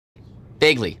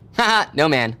Vaguely. Haha, no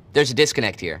man. There's a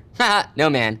disconnect here. Haha, no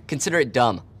man. Consider it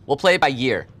dumb. We'll play it by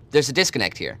year. There's a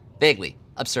disconnect here. Vaguely.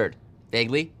 Absurd.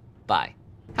 Vaguely. Bye.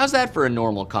 How's that for a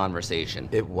normal conversation?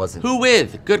 It wasn't. Who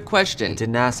with? Good question.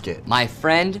 Didn't ask it. My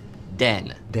friend,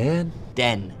 Den. Dan?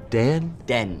 Den. Dan?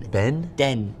 Den. Ben?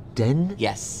 Den. Den?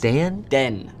 Yes. Dan?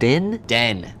 Den. Den?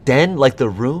 Den. Den? Like the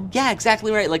room? Yeah,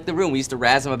 exactly right, like the room. We used to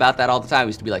razz him about that all the time. We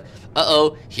used to be like,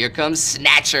 uh-oh, here comes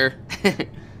Snatcher.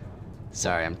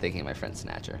 Sorry, I'm thinking of my friend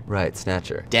Snatcher. Right,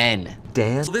 Snatcher. Den.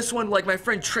 Dan? So this one, like my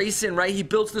friend Trayson, right? He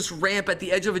builds this ramp at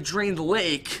the edge of a drained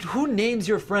lake. Who names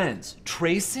your friends?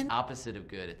 Trayson? Opposite of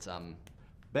good, it's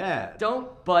Bad.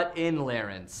 don't butt in,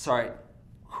 Larence. Sorry,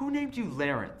 who named you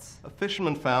Larence? A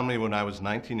fisherman found me when I was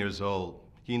 19 years old.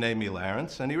 He named me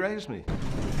Larence, and he raised me.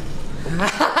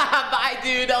 Bye,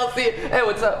 dude, I'll see you. Hey,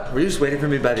 what's up? Were you just waiting for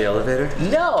me by the elevator?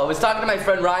 No, I was talking to my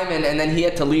friend Ryman, and then he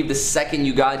had to leave the second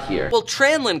you got here. Well,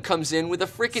 Tranlin comes in with a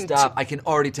freaking Stop, I can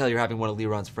already tell you're having one of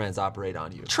Leron's friends operate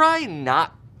on you. Try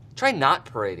not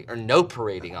parading, or no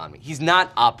parading on me. He's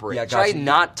not operating. Yeah, Try gotcha.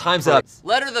 not Time's parade. up.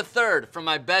 Letter the 3rd from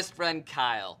my best friend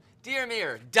Kyle. Dear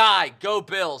Amir, die, go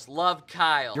Bills, love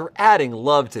Kyle. You're adding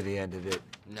love to the end of it.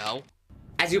 No.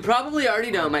 As you probably already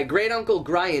know, my great uncle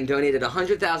Brian donated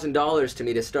 $100,000 to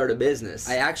me to start a business.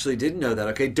 I actually didn't know that,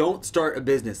 okay? Don't start a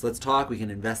business. Let's talk, we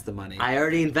can invest the money. I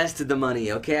already invested the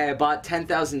money, okay? I bought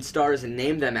 10,000 stars and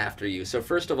named them after you. So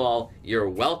first of all, you're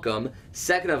welcome.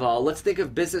 Second of all, let's think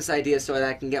of business ideas so that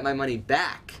I can get my money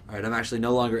back. All right, I'm actually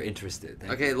no longer interested.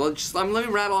 Thank you. Okay, well, just let me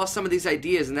rattle off some of these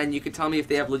ideas and then you can tell me if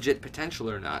they have legit potential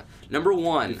or not. Number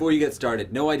 1. Before you get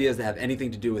started, no ideas that have anything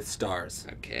to do with stars.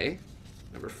 Okay.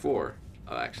 Number 4.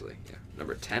 Oh, actually, yeah.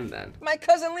 Number 10 then. My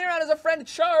cousin Leron has a friend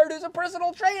Chard who's a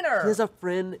personal trainer. He has a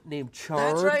friend named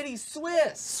Chard. That's right, he's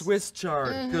Swiss. Swiss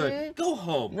Chard. Good. Go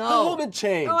home. No. Go home and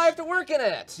change. No, I have to work in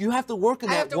it. You have to work in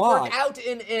I that. have to Why? work out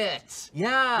in it.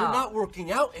 Yeah. You're not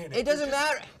working out in it. It doesn't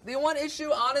matter. The one issue,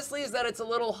 honestly, is that it's a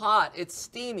little hot. It's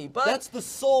steamy, but That's the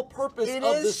sole purpose it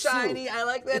of the is shiny. suit. I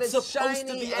like that it's supposed to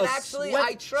shiny. be And a actually, sweat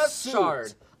I trust suit.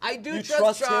 Chard. I do You trust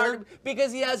trust Chard him?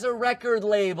 because he has a record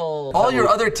label. All your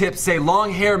other tips say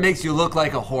long hair makes you look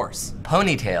like a horse.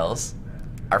 Ponytails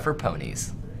are for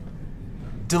ponies.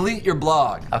 Delete your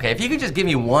blog. Okay, if you could just give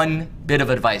me one bit of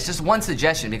advice, just one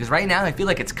suggestion, because right now I feel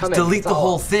like it's coming. Delete It's the all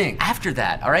whole thing. After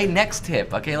that, all right, next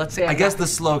tip, okay, let's say I guess the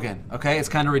slogan, okay? It's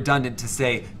kind of redundant to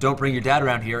say, don't bring your dad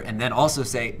around here, and then also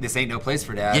say, this ain't no place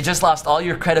for dad. you just lost all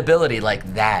your credibility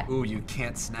like that. Ooh, you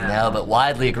can't snap. No, but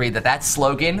widely agreed that that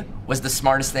slogan was the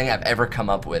smartest thing I've ever come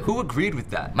up with. Who agreed with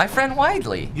that? My friend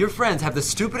Widely. Your friends have the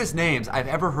stupidest names I've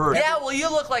ever heard. Yeah, well, you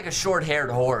look like a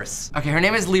short-haired horse. Okay, her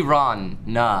name is Liron.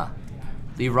 Nah.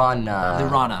 Liron.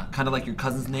 Lirana, kind of like your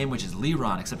cousin's name, which is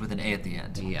Liron, except with an A at the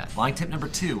end. Yeah. Lying tip number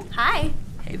 2. Hi.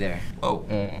 Hey there. Oh,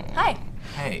 Hi.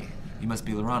 hey, you must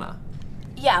be Lirana.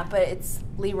 Yeah, but it's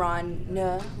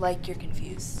Liron, like you're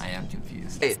confused. I am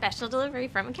confused. Hey. Special delivery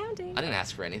from accounting. I didn't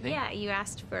ask for anything. Yeah, you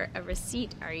asked for a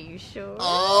receipt. Are you sure?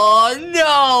 Oh,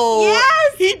 no!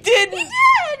 Yes! He didn't! He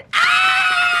did!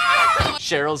 Ah!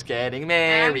 Cheryl's getting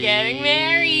married. I'm getting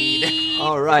married.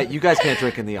 All right, you guys can't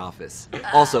drink in the office.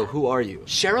 Also, who are you?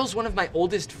 Cheryl's one of my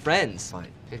oldest friends.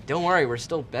 Fine. Don't worry, we're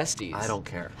still besties. I don't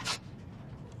care.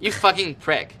 You fucking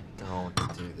prick. Don't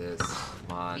do this.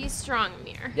 Come on. Be strong,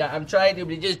 Amir. Yeah, I'm trying to,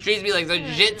 but he just treats me like such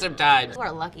shit sometimes. You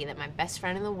are lucky that my best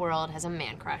friend in the world has a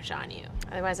man crush on you.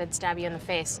 Otherwise, I'd stab you in the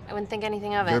face. I wouldn't think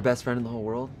anything of it. Your best friend in the whole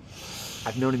world?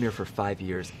 I've known Amir for 5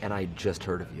 years, and I just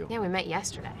heard of you. Yeah, we met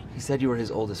yesterday. He said you were his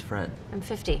oldest friend. I'm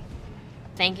 50.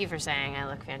 Thank you for saying I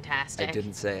look fantastic. I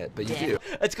didn't say it, but you Yeah. do.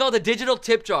 It's called a digital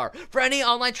tip jar. For any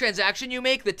online transaction you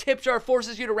make, the tip jar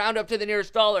forces you to round up to the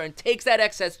nearest dollar and takes that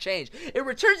excess change. It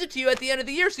returns it to you at the end of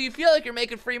the year, so you feel like you're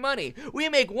making free money. We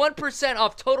make 1%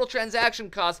 off total transaction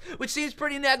costs, which seems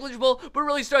pretty negligible, but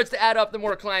really starts to add up the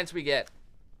more clients we get.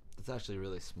 That's actually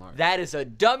really smart. That is a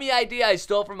dummy idea I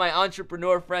stole from my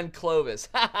entrepreneur friend Clovis.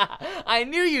 I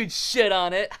knew you'd shit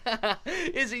on it.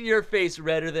 Isn't your face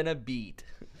redder than a beet?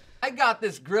 I got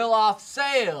this grill off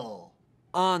sale.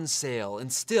 On sale,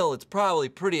 and still, it's probably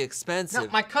pretty expensive. No,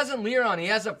 my cousin Leron, he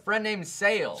has a friend named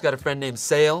Sale. He's got a friend named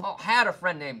Sale. Oh, had a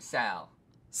friend named Sal.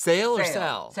 Sale or Sale.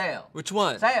 Sal? Sale. Which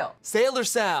one? Sale. Sale or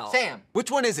Sal? Sam. Which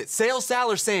one is it? Sale,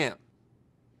 Sal, or Sam?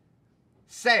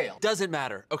 Sale. Doesn't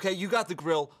matter, okay? You got the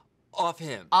grill off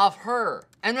him. Off her.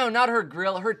 And no, not her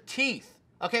grill, her teeth.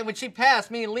 Okay, when she passed,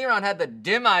 me and Leron had the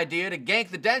dim idea to gank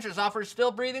the dentures off her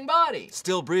still breathing body.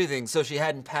 Still breathing, so she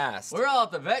hadn't passed. We're all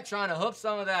at the vet trying to hook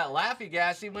some of that Laffy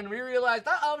Gassy when we realized,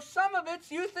 uh-oh, some of it's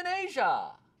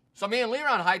euthanasia. So me and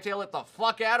Leron hightail it the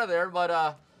fuck out of there,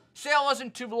 but Sail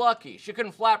wasn't too lucky. She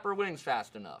couldn't flap her wings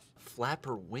fast enough. Flap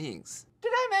her wings.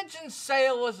 Did I mention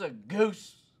Sail was a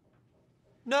goose?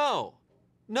 No.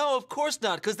 No, of course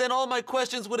not, because then all my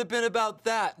questions would have been about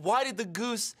that. Why did the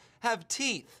goose have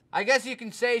teeth? I guess you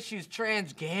can say she's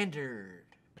transgendered.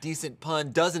 Decent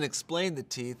pun doesn't explain the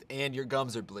teeth, and your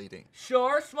gums are bleeding.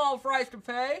 Sure, small price to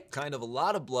pay. Kind of a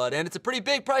lot of blood, and it's a pretty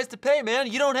big price to pay, man.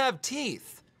 You don't have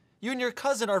teeth. You and your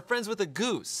cousin are friends with a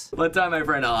goose. One time my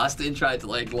friend Austin tried to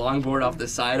like longboard off the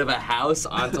side of a house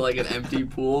onto like an empty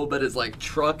pool, but his like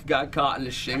truck got caught in a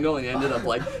shingle and he ended up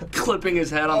like clipping his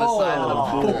head on the side of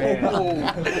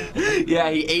the pool.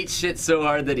 Yeah, he ate shit so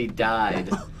hard that he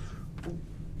died.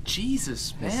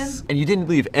 Jesus, man. And you didn't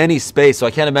leave any space, so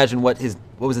I can't imagine what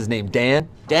was his name, Dan?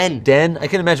 Den? I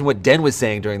can't imagine what Den was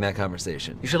saying during that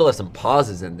conversation. You should have left some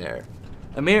pauses in there.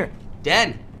 Amir.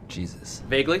 Den. Jesus.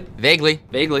 Vaguely. Vaguely.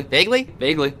 Vaguely. Vaguely?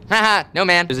 Vaguely. Haha, no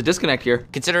man. There's a disconnect here.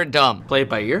 Consider it dumb. Play it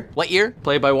by ear. What year?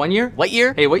 Play it by 1 year. What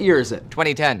year? Hey, what year is it?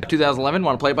 2010. 2011.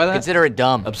 Want to play it by that? Consider it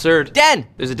dumb. Absurd. Den!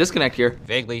 There's a disconnect here.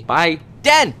 Vaguely. Bye.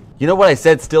 Den! You know what I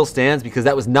said still stands because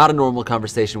that was not a normal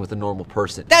conversation with a normal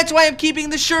person. That's why I'm keeping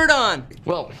the shirt on.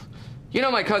 Well, you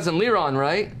know my cousin Liron,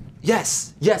 right?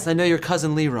 Yes, I know your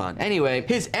cousin Liron. Anyway,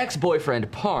 his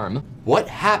ex-boyfriend Parm. What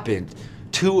happened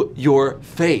to your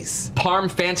face?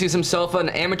 Parm fancies himself an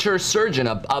amateur surgeon,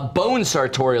 a bone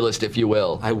sartorialist, if you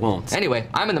will. I won't. Anyway,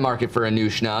 I'm in the market for a new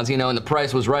schnoz, you know, and the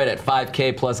price was right at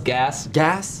 $5K plus gas.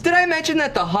 Gas? Did I mention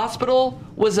that the hospital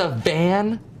was a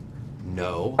van?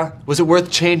 No. Was it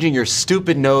worth changing your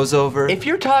stupid nose over? If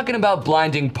you're talking about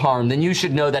blinding Parm, then you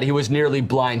should know that he was nearly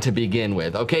blind to begin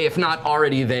with, okay? If not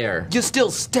already there. You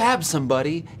still stabbed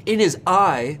somebody in his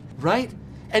eye, right?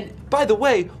 And by the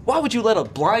way, why would you let a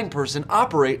blind person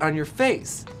operate on your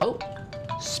face? Oh,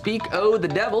 speak oh the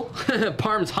devil.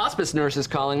 Parm's hospice nurse is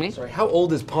calling me. Sorry, how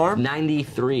old is Parm?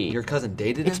 93. Your cousin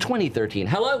dated him? It's 2013.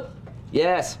 Hello?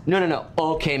 Yes. No.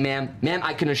 Okay, ma'am. Ma'am,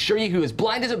 I can assure you he was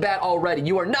blind as a bat already.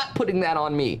 You are not putting that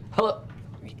on me. Hello?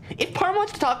 If Parm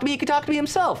wants to talk to me, he can talk to me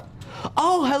himself.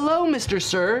 Oh, hello, Mr.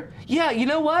 Sir. Yeah, you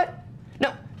know what?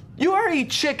 No, you are a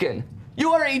chicken.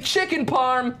 You are a chicken,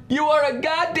 Parm. You are a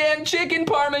goddamn chicken,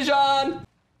 Parmesan.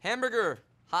 Hamburger.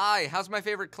 Hi, how's my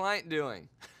favorite client doing?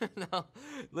 No,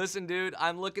 listen, dude,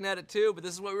 I'm looking at it too, but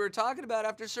this is what we were talking about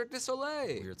after Cirque du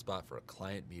Soleil. Weird spot for a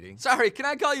client meeting. Sorry, can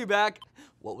I call you back?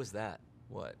 What was that?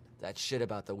 What? That shit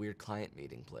about the weird client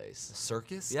meeting place. A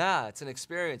circus? Yeah, it's an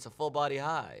experience, a full body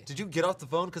high. Did you get off the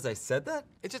phone because I said that?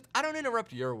 It's just, I don't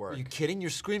interrupt your work. Are you kidding? You're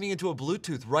screaming into a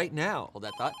Bluetooth right now. Hold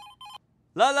that thought.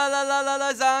 La la la la la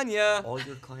lasagna. All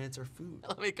your clients are food.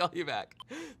 Let me call you back.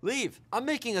 Leave. I'm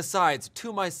making asides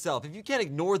to myself. If you can't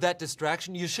ignore that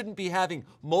distraction, you shouldn't be having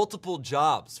multiple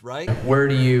jobs, right? Where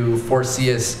do you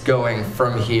foresee us going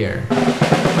from here?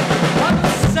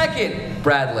 1 second.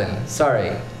 Bradlin,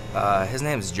 sorry. His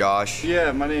name's Josh.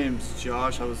 Yeah, my name's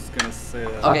Josh. I was gonna say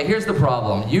that. Okay, here's the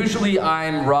problem. Usually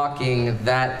I'm rocking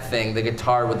that thing, the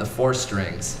guitar with the 4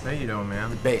 strings. No, you don't,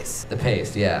 man. Bass. The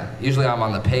paste, yeah. Usually I'm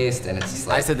on the paste and it's just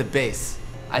like... I said the bass.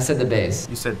 I said the bass.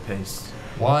 You said paste.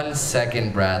 1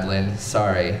 second, Bradlin.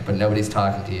 Sorry, but nobody's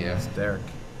talking to you. It's Derek.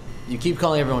 You keep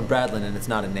calling everyone Bradlin and it's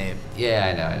not a name. Yeah,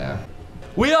 I know.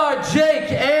 We are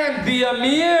Jake and the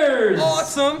Amirs!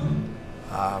 Awesome.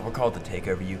 We're called the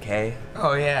Takeover UK.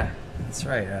 Oh yeah, that's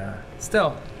right.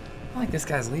 Still, I like this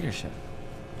guy's leadership.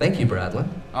 Thank you, Bradlin.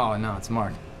 Oh no, it's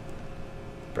Mark.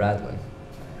 Bradlin.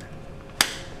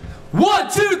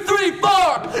 1, 2, 3, 4.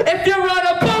 If you're on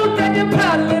a boat, then you're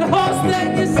paddling. Horse,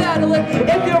 then you're saddling.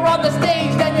 If you're on the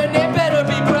stage, then your name better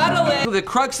be Bradlin. The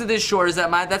crux of this short is that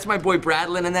that's my boy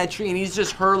Bradlin in that tree, and he's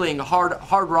just hurling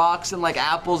hard rocks and like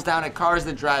apples down at cars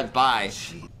that drive by.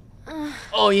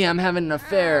 Oh yeah, I'm having an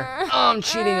affair. Oh, I'm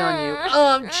cheating on you. Oh,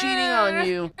 I'm cheating on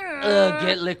you.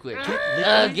 Get liquid.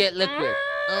 Get liquid.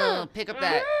 Pick up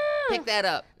that. Pick that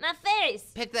up. My face.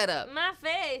 Pick that up. My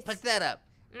face. Pick that up.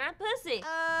 My pussy.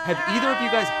 Have either of you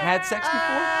guys had sex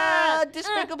before?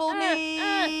 Despicable Me.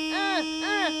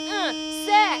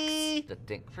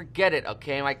 Sex. Forget it,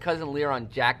 okay? My cousin Liron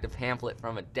jacked a pamphlet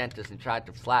from a dentist and tried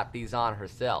to slap these on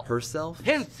herself. Herself?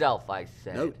 Himself, I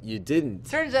said. No, you didn't.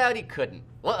 Turns out he couldn't.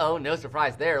 Uh-oh, no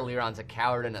surprise there. Liron's a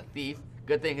coward and a thief.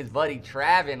 Good thing his buddy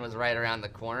Travin was right around the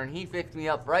corner and he fixed me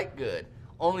up right good.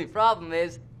 Only problem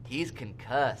is, he's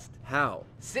concussed. How?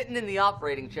 Sitting in the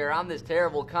operating chair, I'm this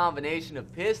terrible combination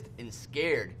of pissed and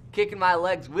scared. Kicking my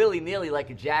legs willy-nilly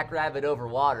like a jackrabbit over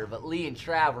water, but Lee and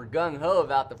Trav were gung-ho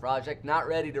about the project, not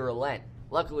ready to relent.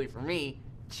 Luckily for me,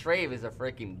 Trav is a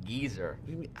freaking geezer.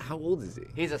 How old is he?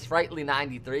 He's a sprightly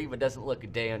 93, but doesn't look a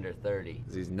day under 30.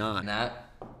 He's not. Nah.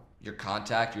 Your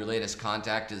contact, your latest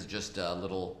contact is just a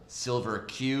little silver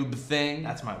cube thing.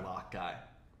 That's my lock guy.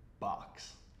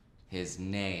 Box. His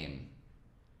name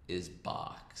is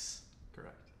Box.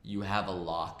 Correct. You have a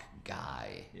lock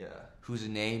guy. Yeah. Whose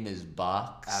name is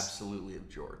Box? Absolutely of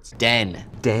jorts. Den.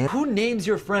 Dan? Who names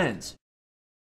your friends?